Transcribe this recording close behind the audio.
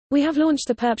We have launched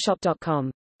the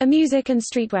perpshop.com, a music and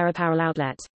streetwear apparel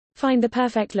outlet. Find the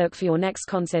perfect look for your next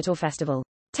concert or festival.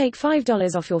 Take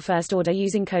 $5 off your first order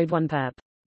using code 1PERP.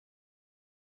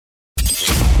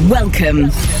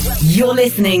 Welcome. You're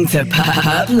listening to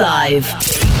Perp Live.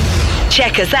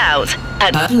 Check us out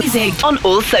at Perp Music on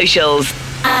all socials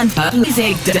and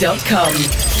perpmusic.com.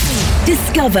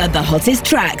 Discover the hottest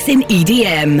tracks in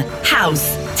EDM,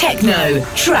 house, techno,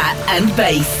 trap and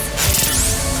bass.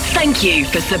 Thank you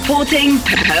for supporting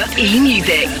Perp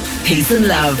E-Music. Peace and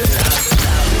love.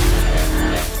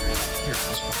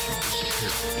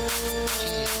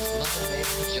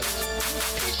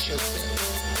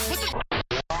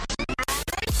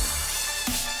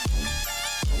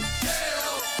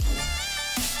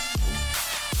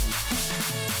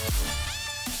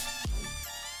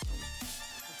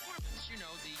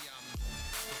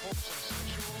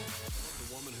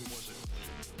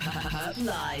 Perp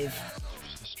Live.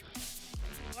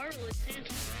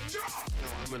 No,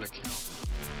 I'm an accountant.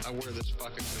 I wear this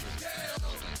fucking thing.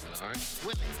 Alright?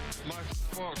 With my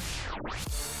phone.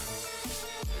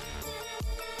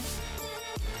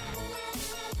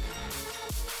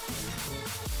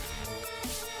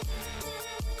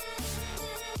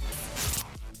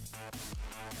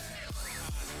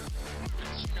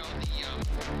 You know,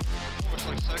 almost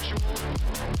like sexual.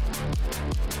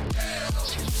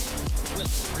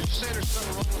 Are you saying there's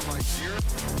something wrong with my gear? Is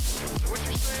that what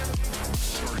you're saying?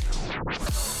 Sorry.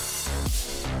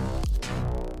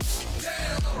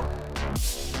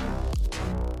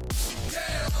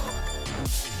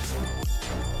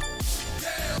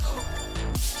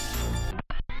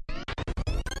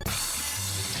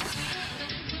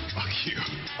 Fuck you.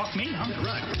 Fuck me, huh?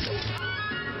 Right.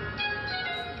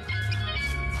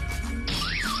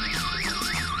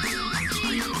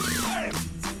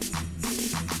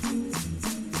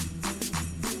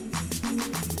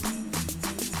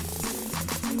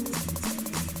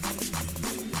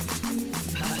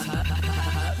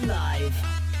 Live.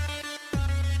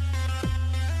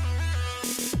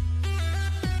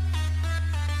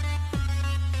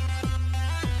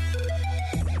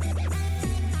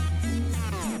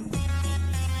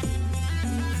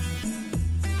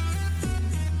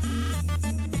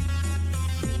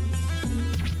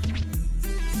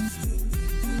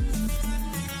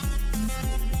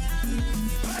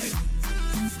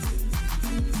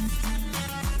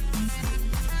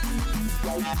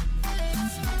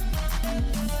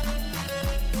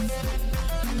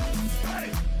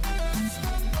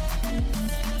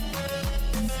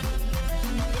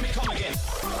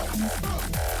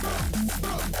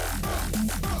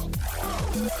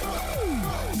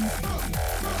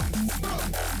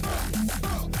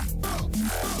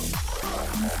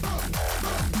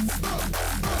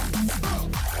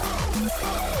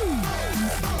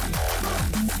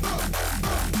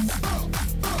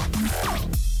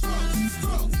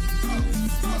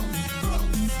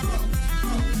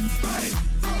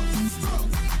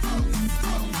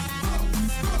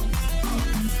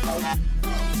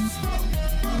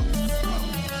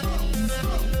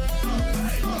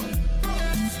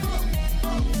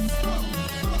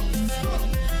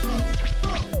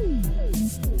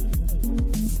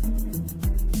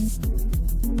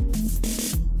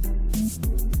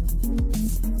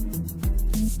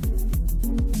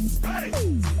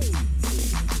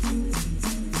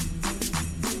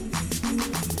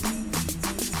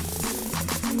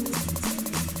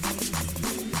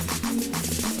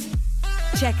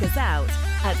 Check us out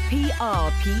at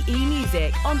PRPE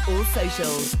Music on all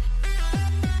socials.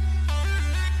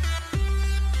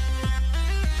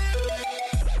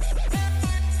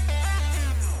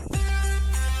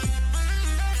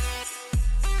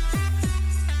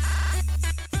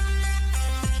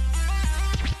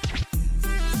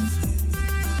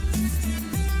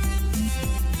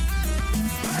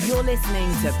 You're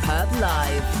listening to Perp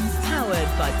Live,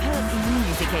 powered by Perp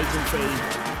Music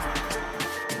Agency.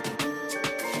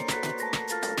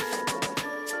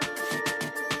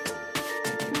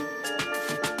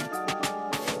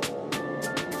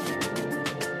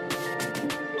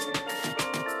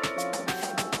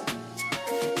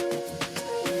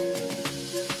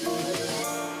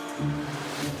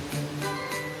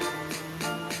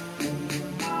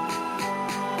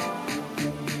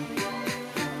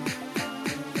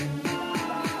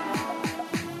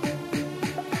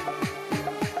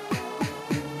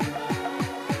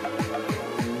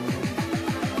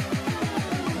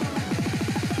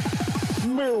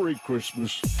 Merry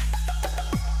Christmas.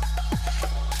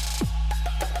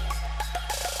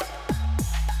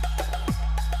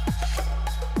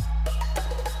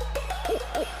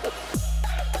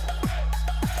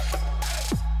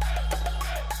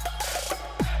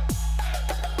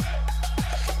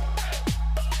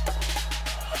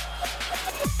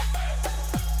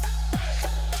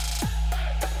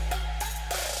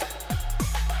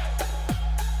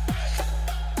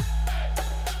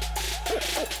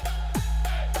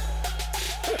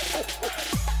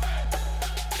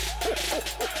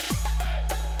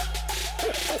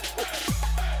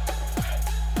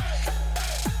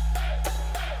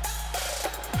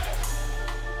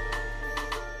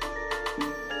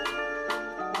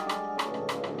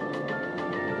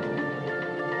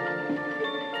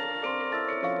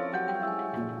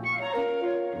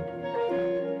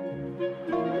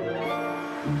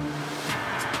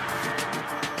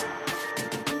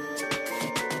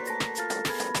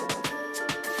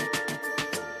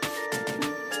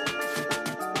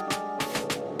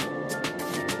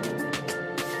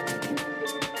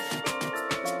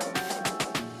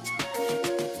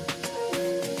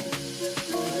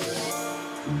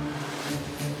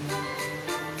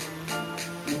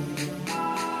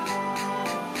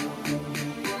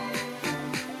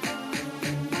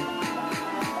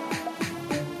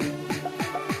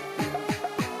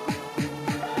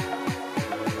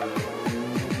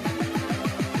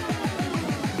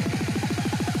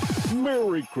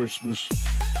 Merry Christmas.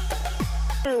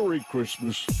 Merry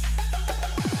Christmas.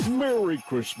 Merry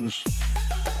Christmas.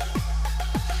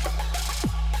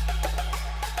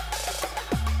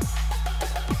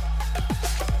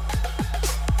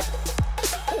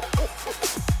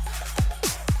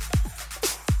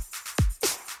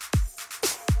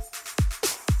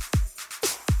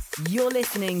 You're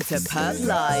listening to Perp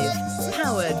Live,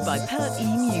 powered by Perp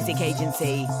Music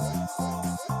Agency.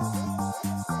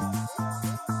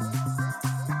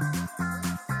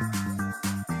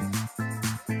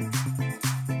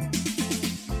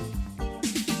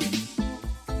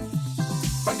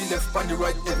 On the left, on the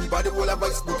right, everybody will have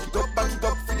a smoke it up, back it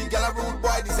up for the gal rude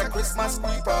boy. This a Christmas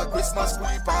creeper, Christmas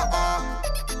creeper.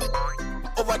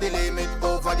 Over the limit,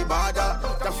 over the border.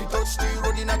 Can fi touch the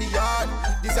road inna the yard.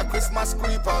 This a Christmas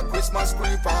creeper, Christmas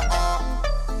creeper.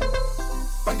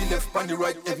 On the left, on the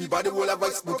right, everybody will have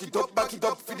a smoke it up, back it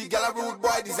up for the gal rude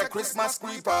boy. This a Christmas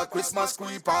creeper, Christmas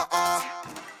creeper.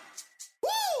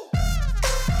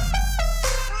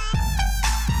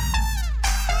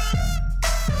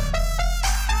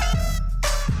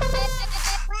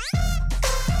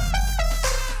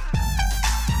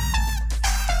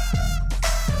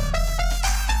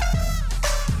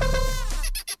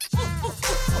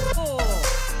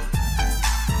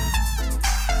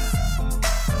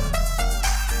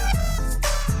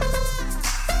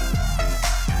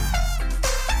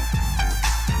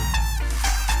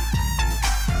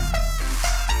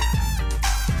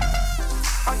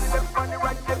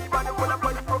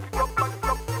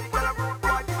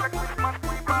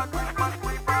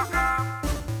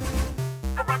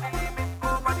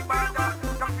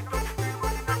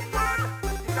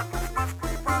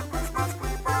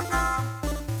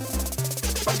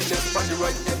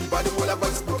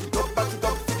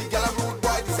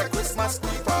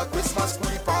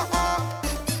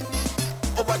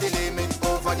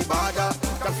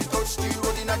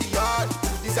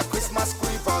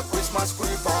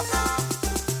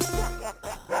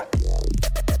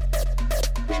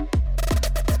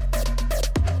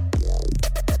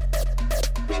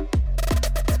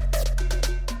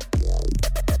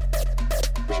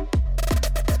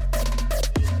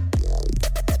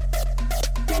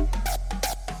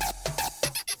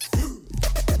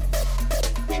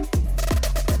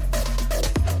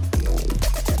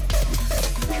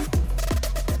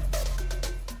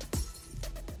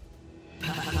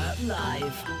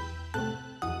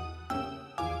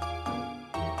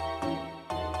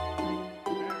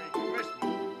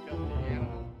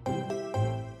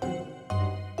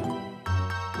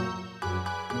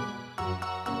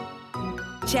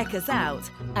 Check us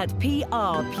out at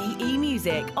PRPE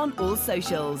Music on all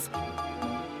socials.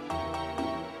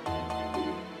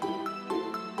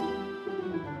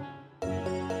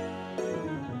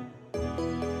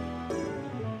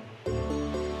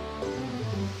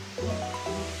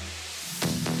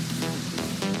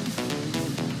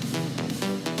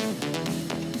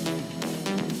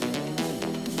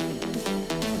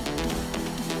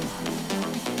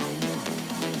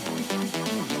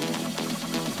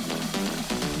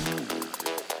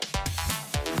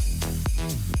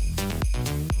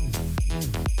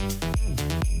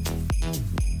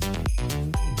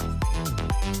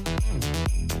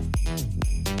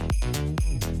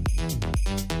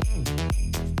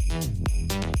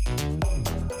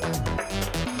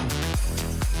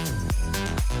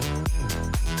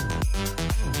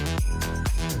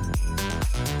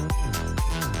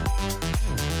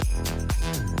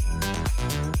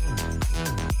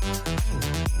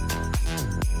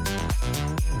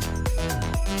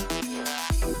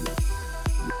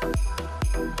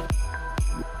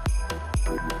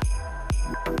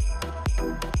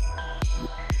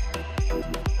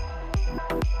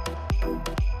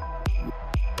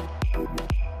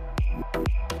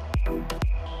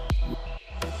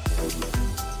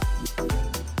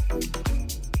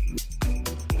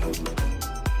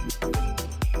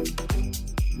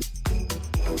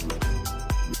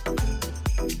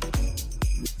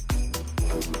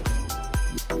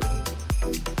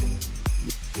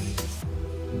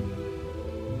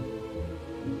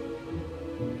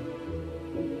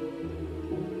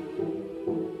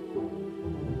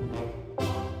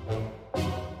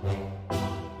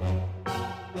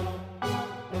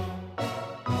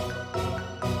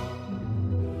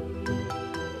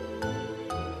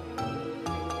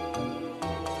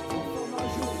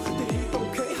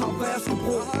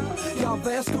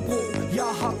 Vaskebro,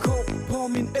 jeg har kåb på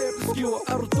min æbleskiver.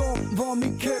 Er du dum, hvor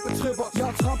min kæbe tripper?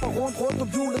 Jeg tramper rundt om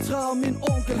juletræet, og min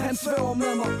onkel han svæver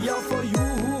med mig. Jeg får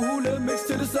julemix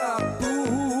til dessert,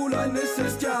 buler en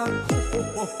nissestjern.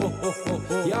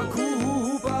 Jeg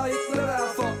kunne bare ikke lade være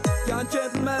for. Jeg er en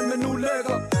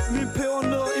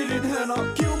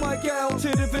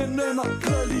hænder.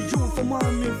 Glædelig jul for mig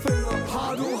og mine fingre.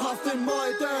 Har du haft en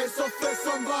møgdag, så fest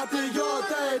som var det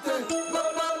jorddag.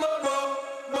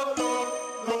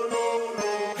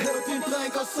 Hæv din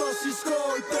drink og så sig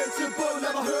skål. Bæl til bund,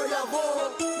 lad mig høre jer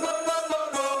råb.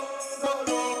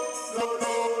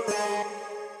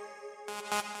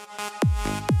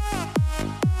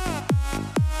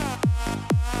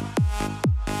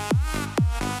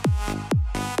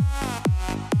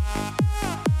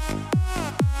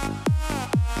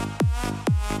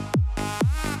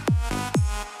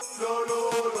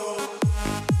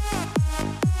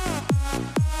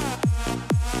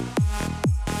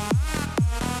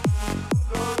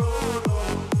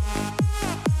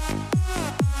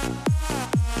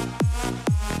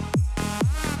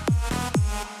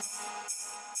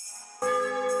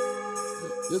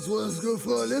 Jeg tror, jeg skulle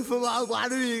få lidt for meget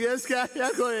brændevin.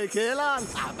 Jeg går i kælderen.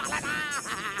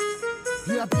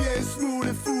 Jeg bliver en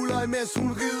smule fuld, og imens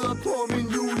hun rider på min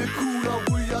julekugle,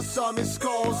 ryger som en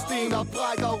skorsten og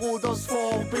brækker Rudolfs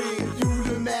forben.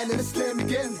 Julemanden er slem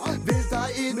igen, vælter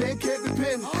ind med en kæmpe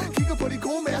pind. Kigger på de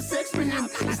gode med at sex med hende.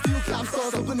 En stiv klam står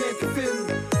som du net kan finde.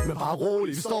 Men bare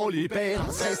rolig, vi står lige bag dig.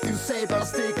 3 stiv sabler, der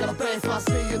stikker der bagfra.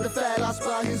 Sneen der falder,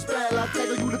 spreder hendes baller.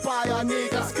 Drikker julebajer og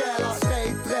nikker skaller. 3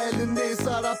 drille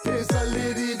nisser, der pisser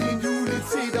lidt i din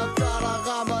juletid. Og gør der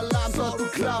rammer lam, så du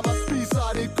klammer spiser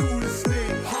det gule sne.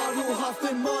 Har du haft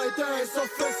en møgdag, så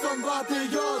fest som var det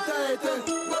jorddag.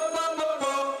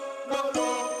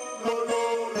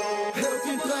 Hæv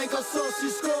din drink og så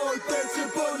sig skål. Bæl til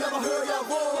bund, lad mig høre jer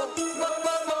råb.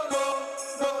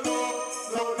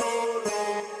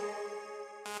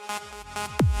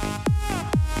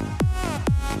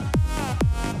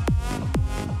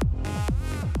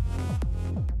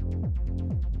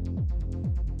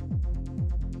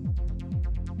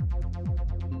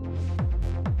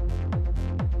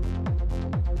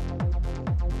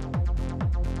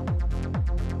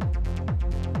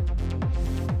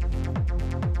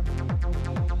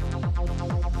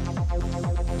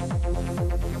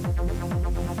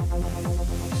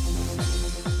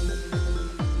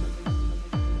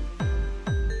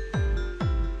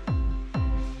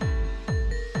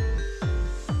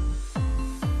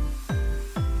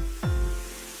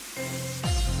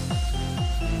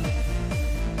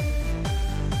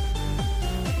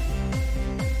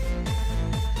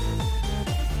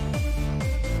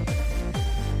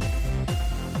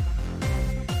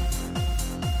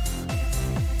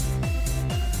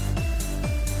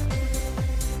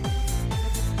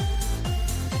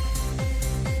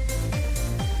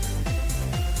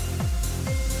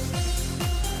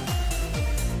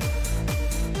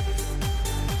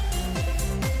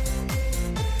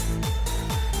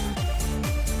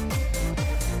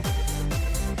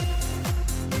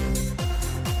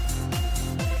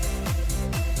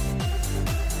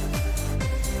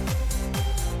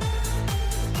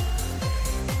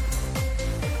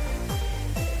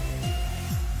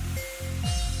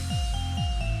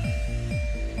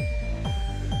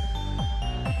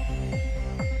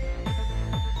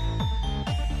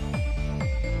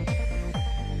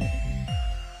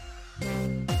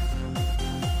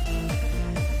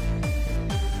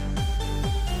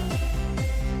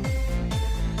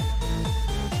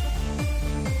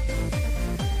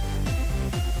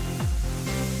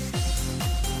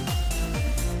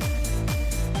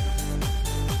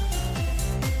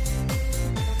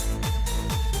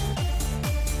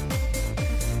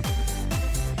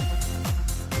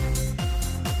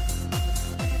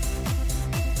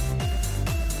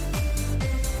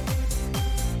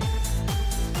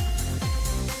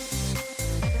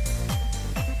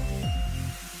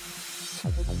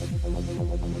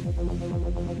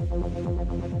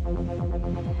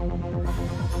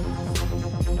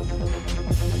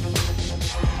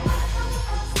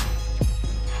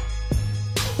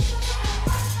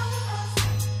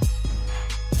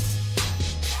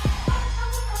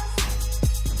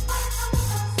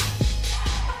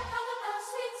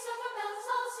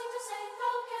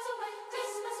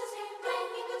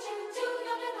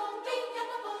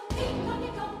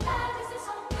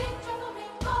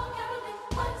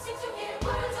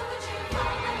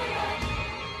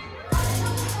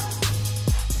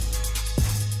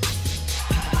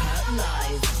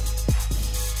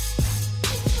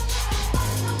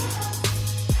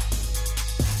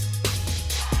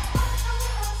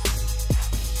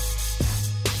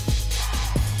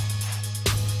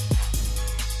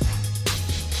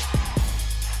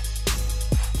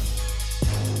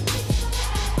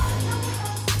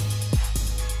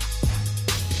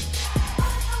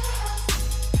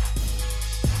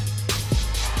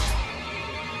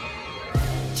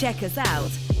 Check us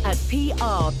out at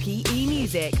PRPE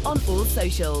Music on all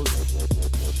socials.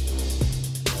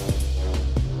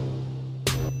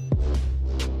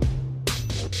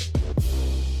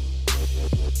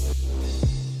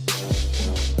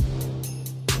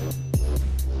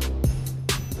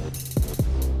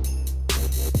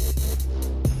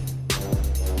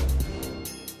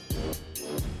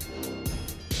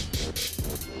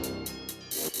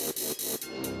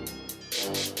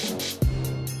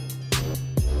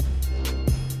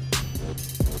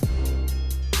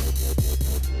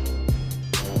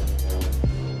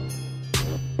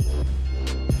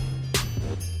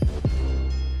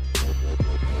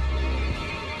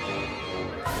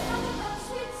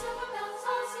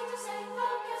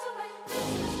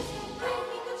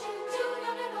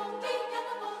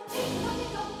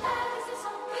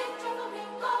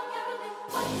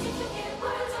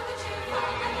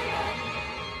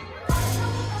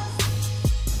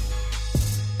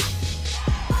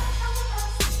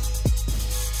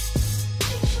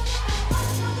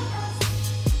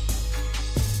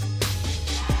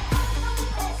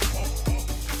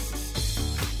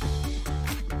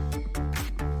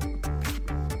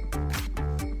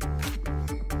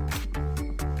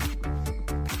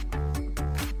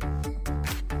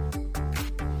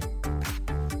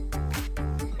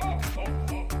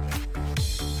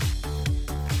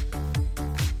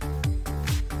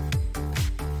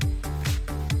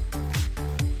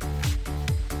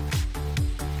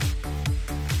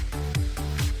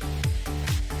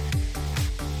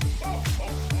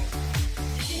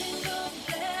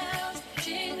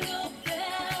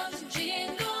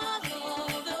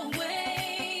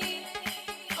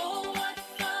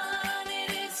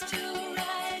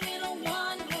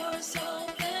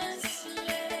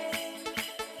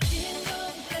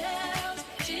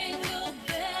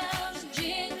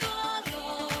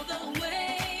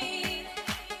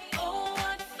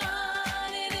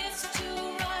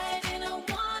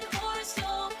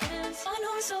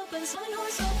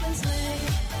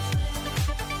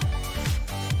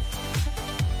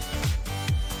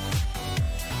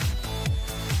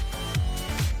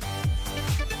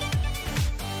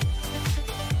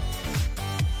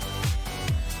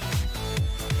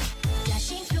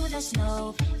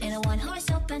 Snow in a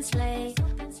one-horse open sleigh.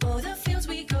 O'er the fields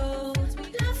we go,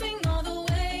 laughing all the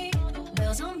way.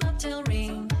 Bells on bobtail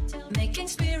ring, making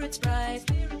spirits bright.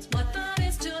 What fun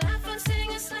is to laugh and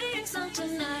sing a sleighing song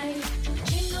tonight.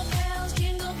 Jingle bells,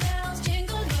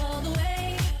 jingle all the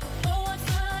way. Oh, what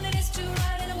fun it is to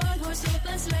ride in a one-horse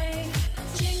open sleigh.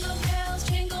 Jingle bells,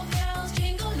 jingle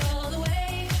all the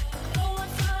way. Oh, what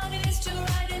fun it is to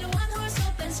ride in a one-horse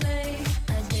open sleigh.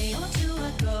 A day or two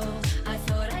ago, I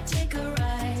thought I'd take a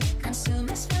ride, and soon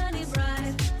Miss Fanny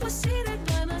Bride was seated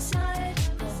by my side.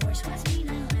 The horse was mean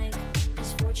and lank,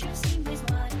 his fortune seemed his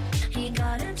wide. He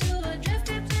got into a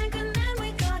drifty bank and then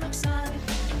we got upside.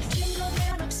 Jingle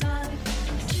bell upside,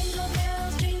 jingle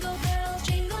bells, jingle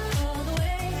all the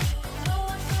way. Oh,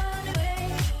 what fun it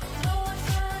is! Oh, what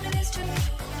fun it is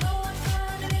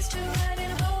to ride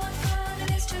in a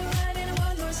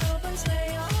one-horse open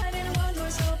sleigh. Oh, ride in a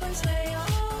one-horse open sleigh. Oh,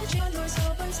 one-horse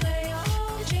open sleigh.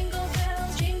 Oh, jingle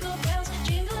bells,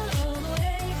 jingle all the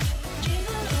way.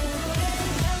 Jingle all the way,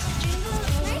 bells, jingle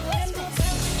all the way, bells,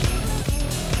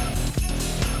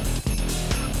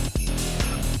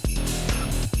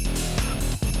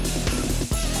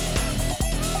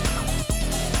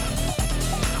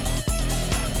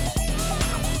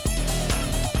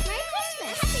 Merry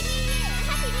Christmas! Happy New Year!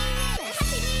 Happy New Year!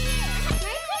 Happy New Year!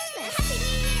 Merry Christmas! Happy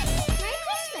New Year! Merry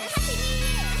Christmas! Happy New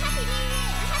Year! Happy New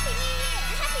Year! Happy New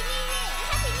Year!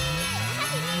 Happy New Year!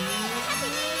 Happy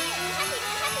New Year! Happy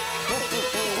New Year!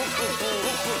 Happy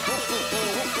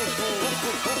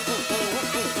New Year!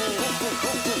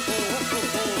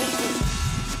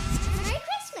 Merry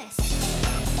Christmas!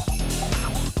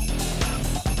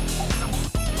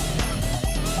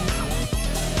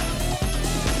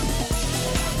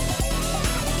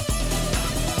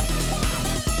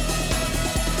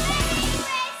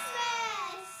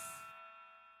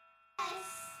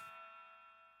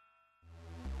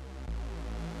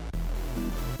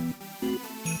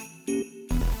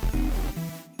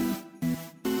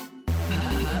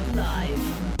 Live.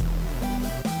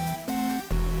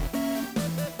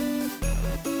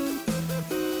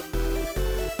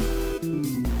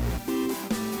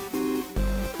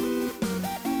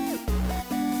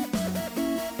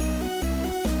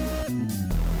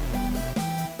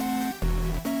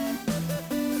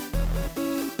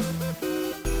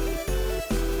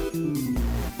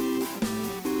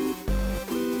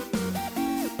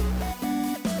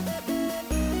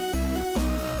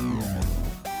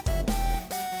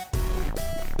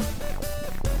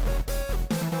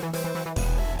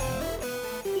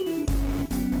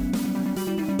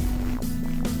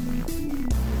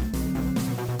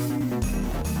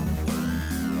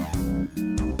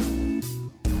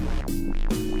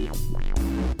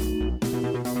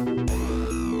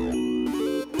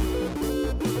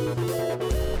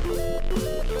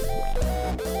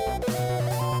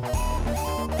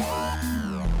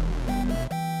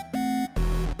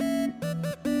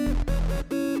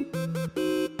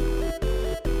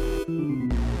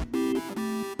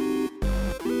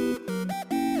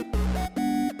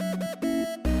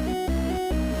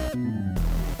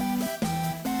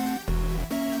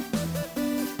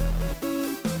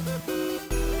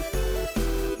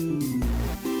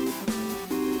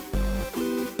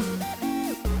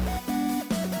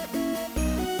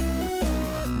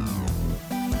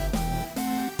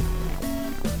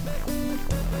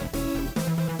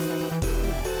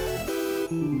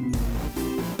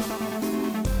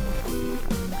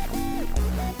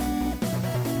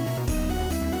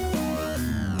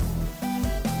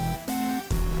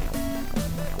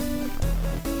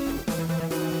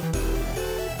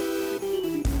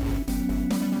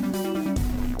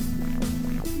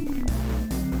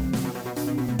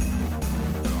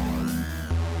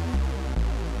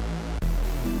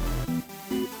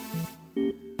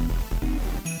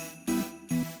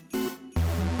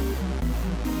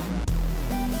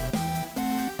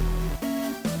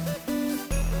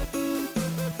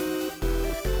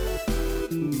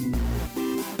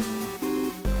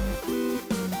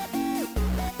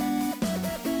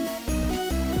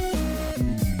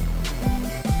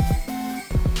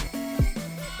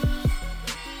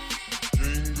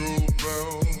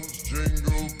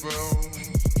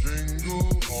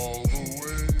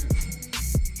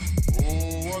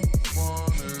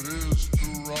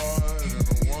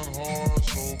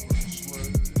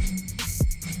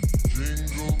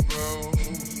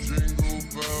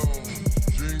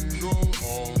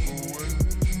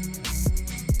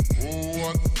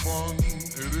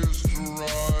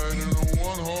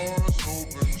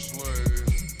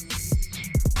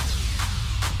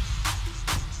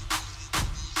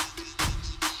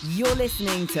 You're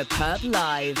listening to Perp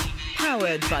Live,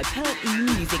 powered by Perp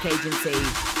Music Agency.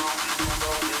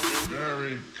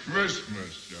 Merry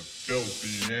Christmas, you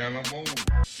filthy animal,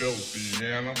 filthy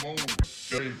animal.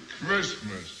 Merry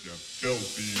Christmas, you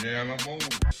filthy animal.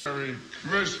 Merry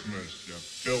Christmas, you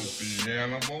filthy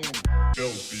animal,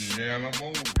 filthy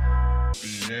animal,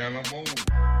 filthy animal,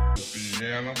 filthy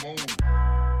animal,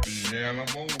 filthy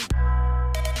animal.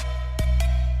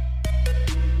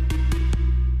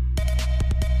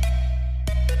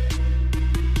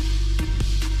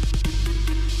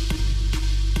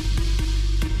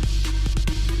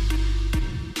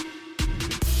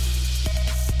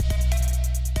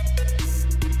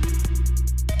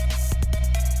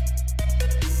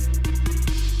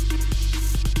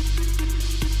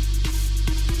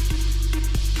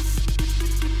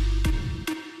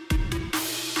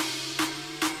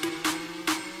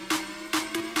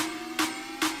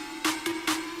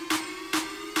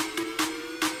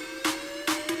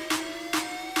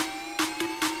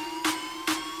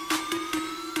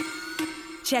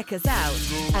 Check us out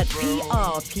at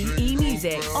PRPE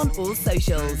Music on all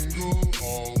socials.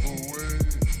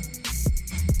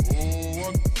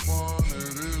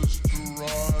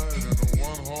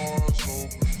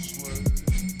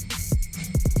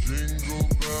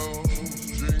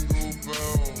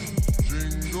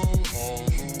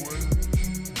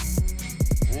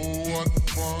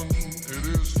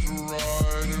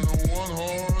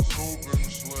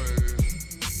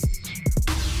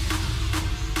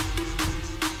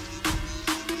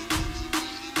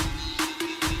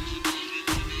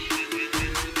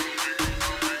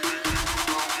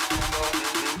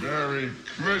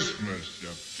 Christmas, you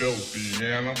filthy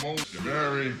animal.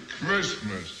 Merry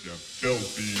Christmas, you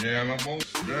filthy animal.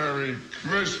 Merry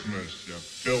Christmas, you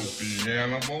filthy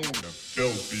animal. You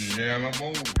filthy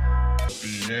animal.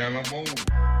 Filthy animal.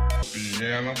 Filthy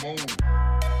animal.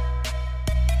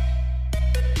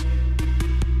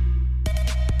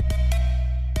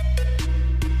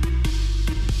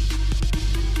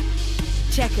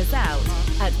 Check us out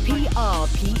at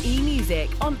PRPE Music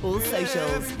on all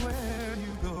socials.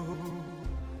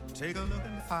 Take a look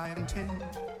at the fighting tin,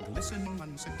 glistening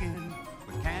once again,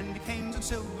 with candy canes and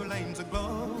silver lanes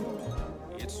aglow.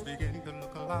 It's beginning to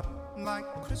look a lot like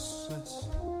Christmas,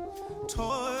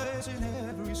 toys in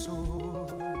every store.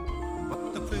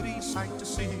 But the pretty sight to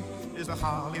see is a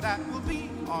holly that will be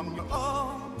on your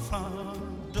own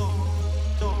front door,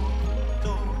 door,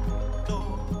 door.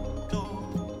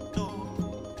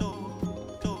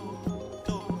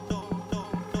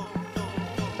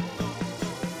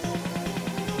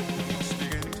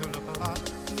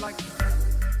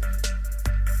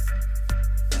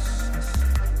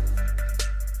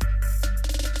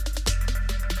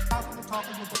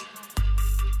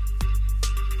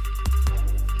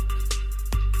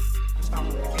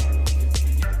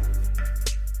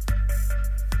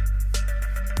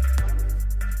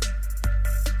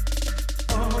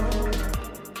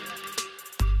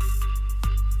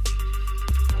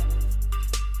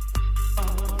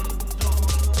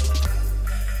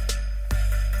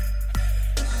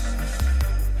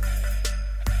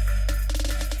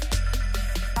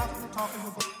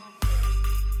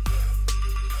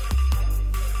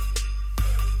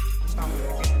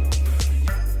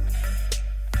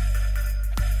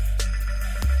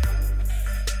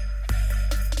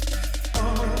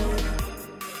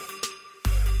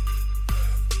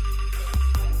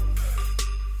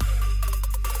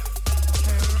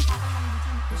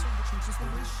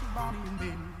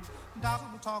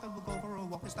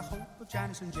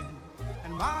 Janice and Jen,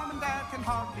 and Mom and Dad can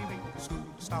hardly wait for school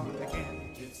to start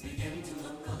again. It's beginning to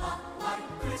look a lot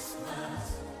like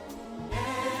Christmas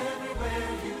everywhere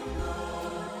you go.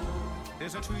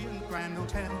 There's a tree in the Grand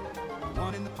Hotel,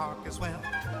 one in the park as well,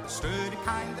 a sturdy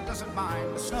kind that doesn't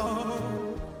mind the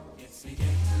snow. It's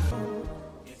beginning to look,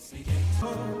 it's beginning to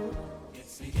look,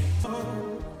 it's beginning to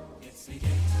look, it's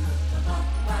beginning to look a lot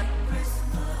like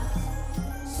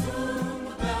Christmas. Soon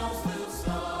the bells will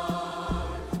start.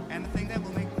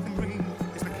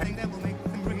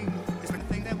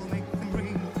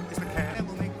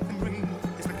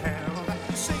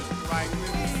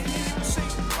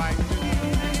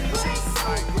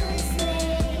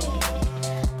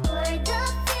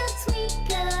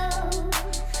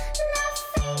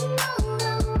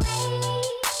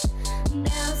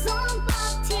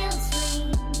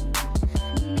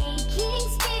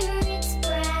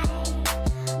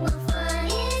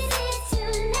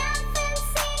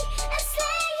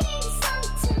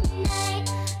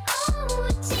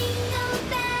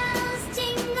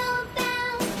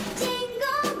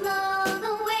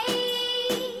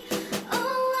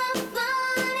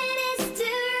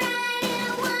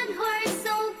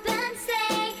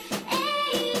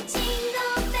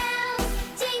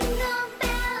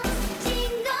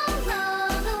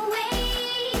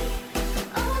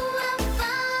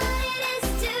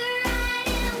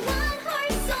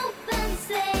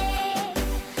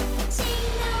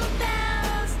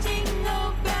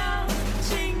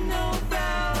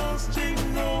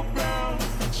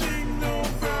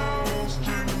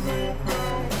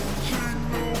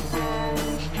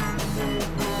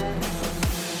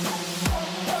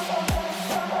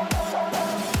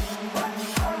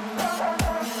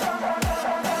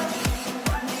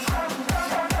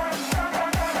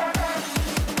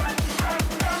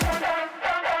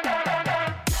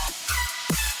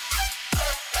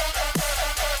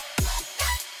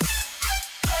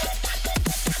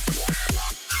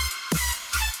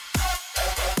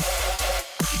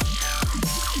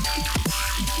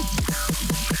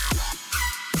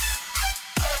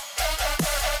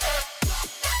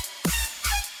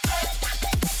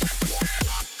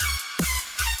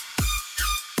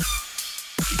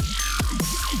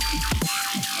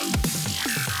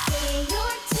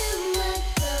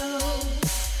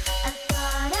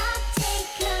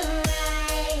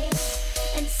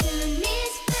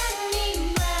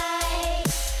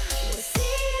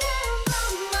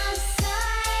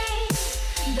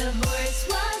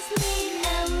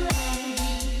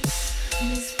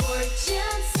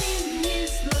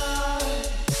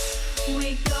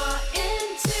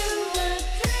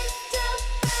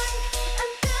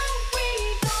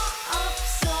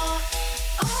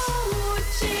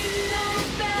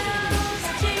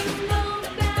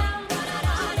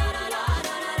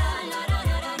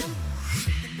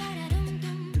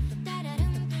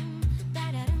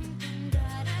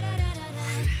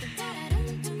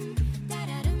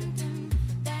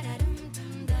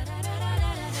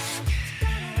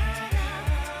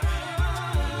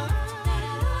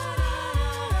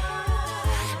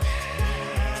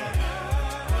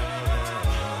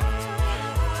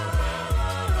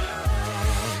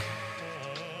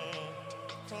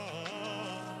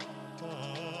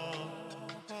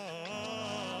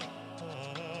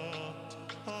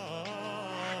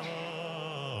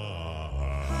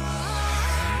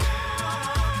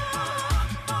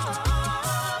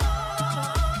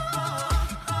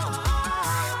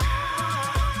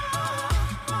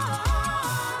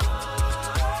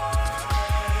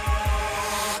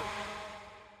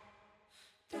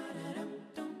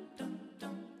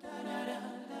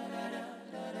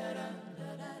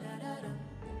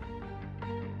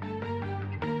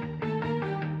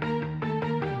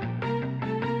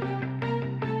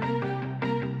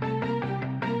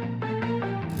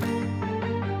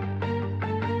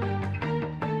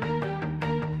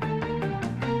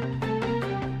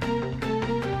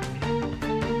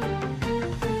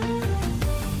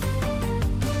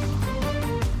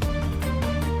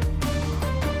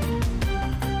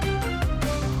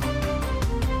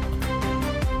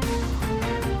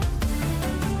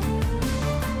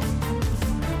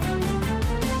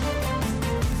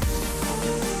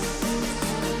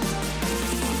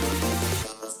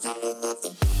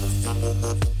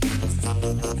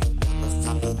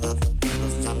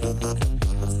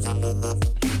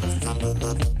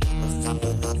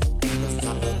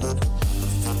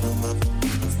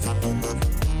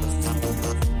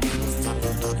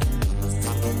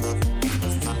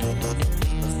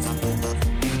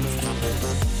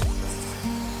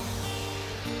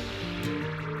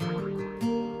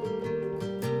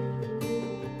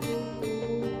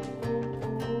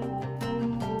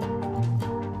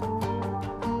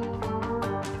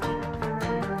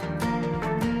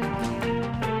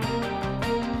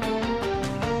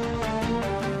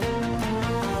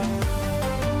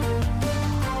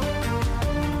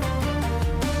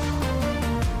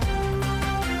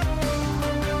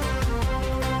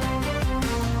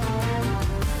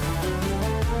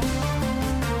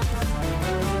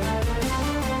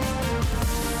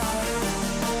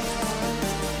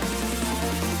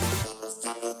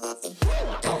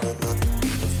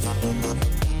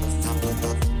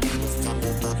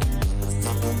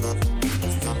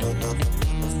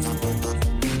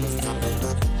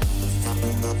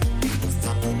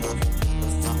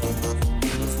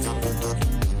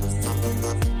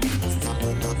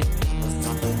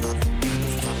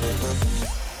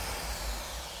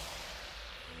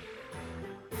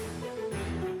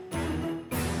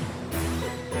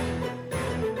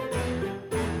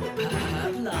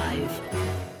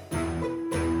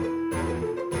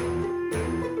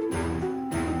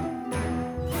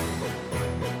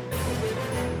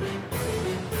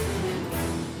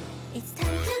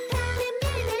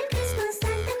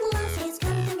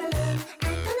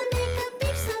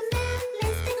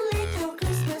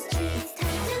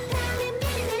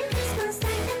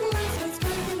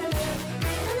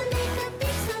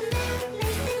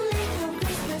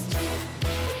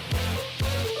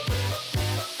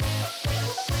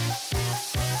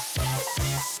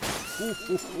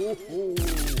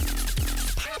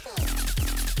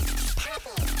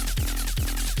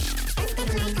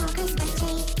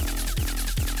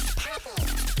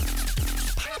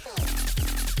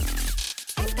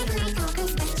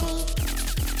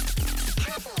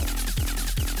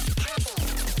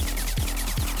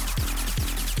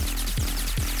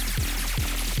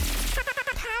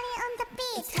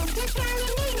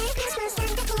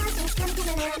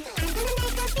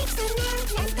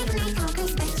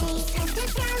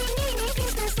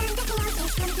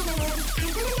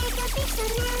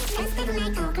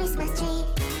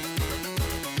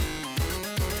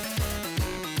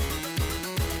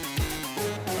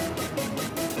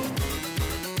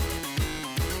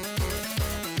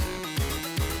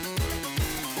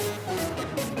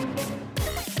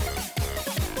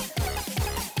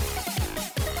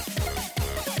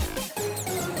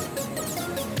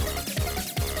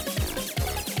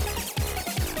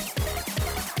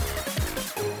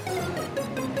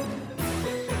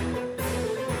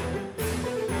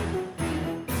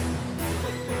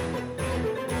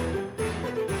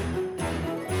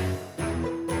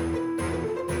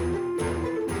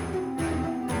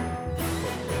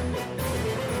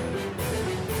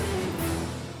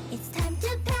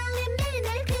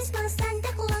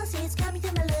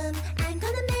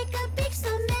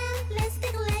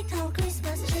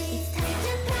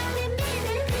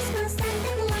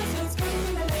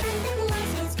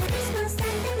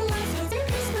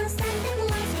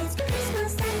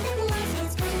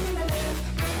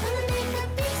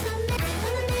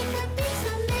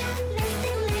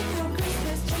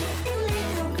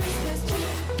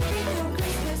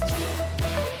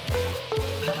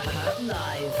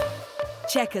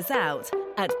 Check us out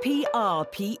at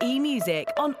PRPE Music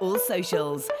on all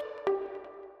socials.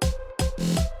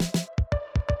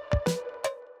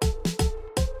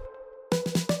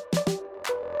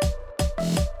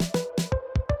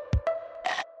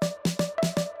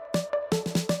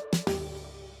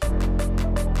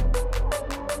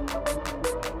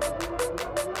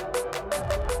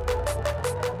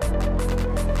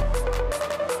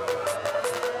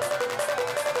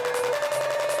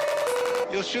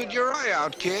 You'll shoot your eye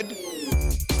out, kid.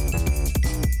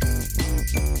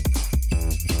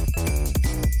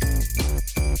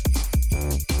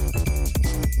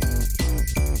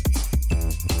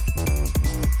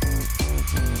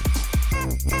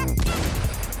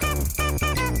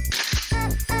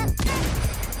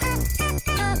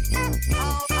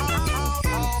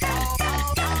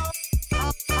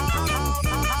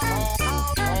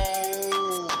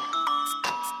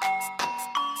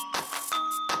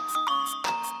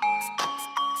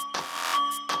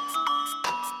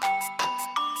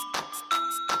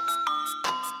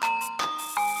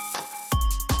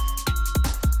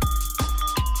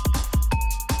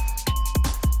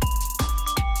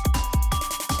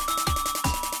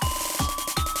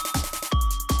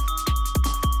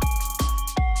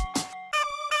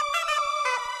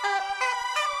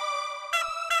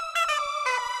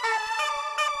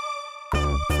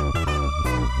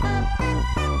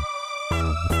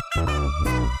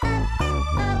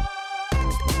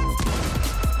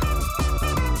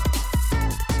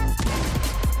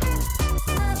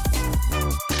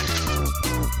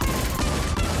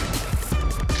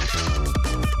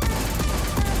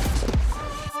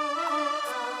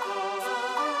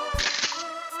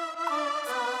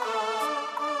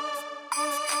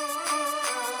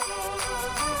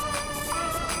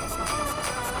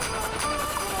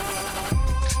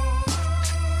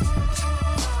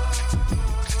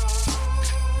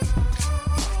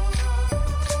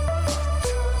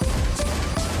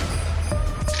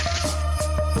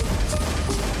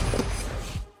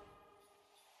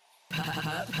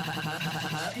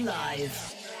 Live.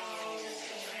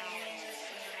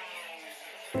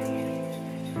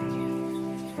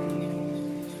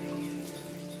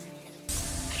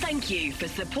 Thank you for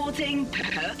supporting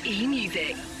PVRP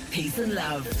Music. Peace and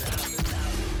love.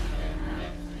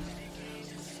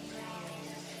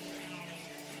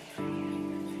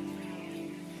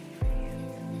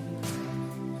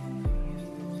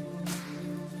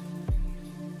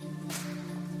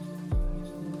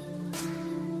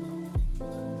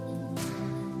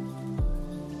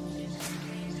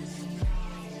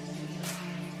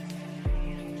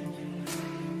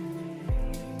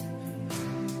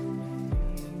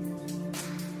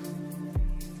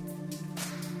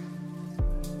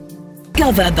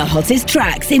 Cover the hottest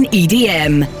tracks in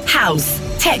EDM, house,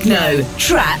 techno,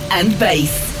 trap and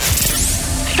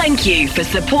bass. Thank you for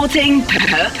supporting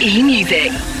PVRP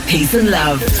Music. Peace and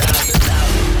love.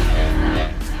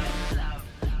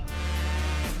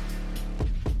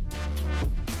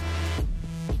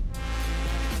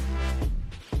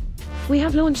 We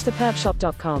have launched the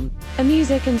perpshop.com, a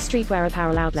music and streetwear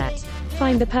apparel outlet.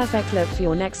 Find the perfect look for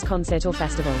your next concert or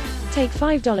festival. Take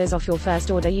 $5 off your first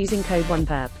order using code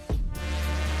 1PERP.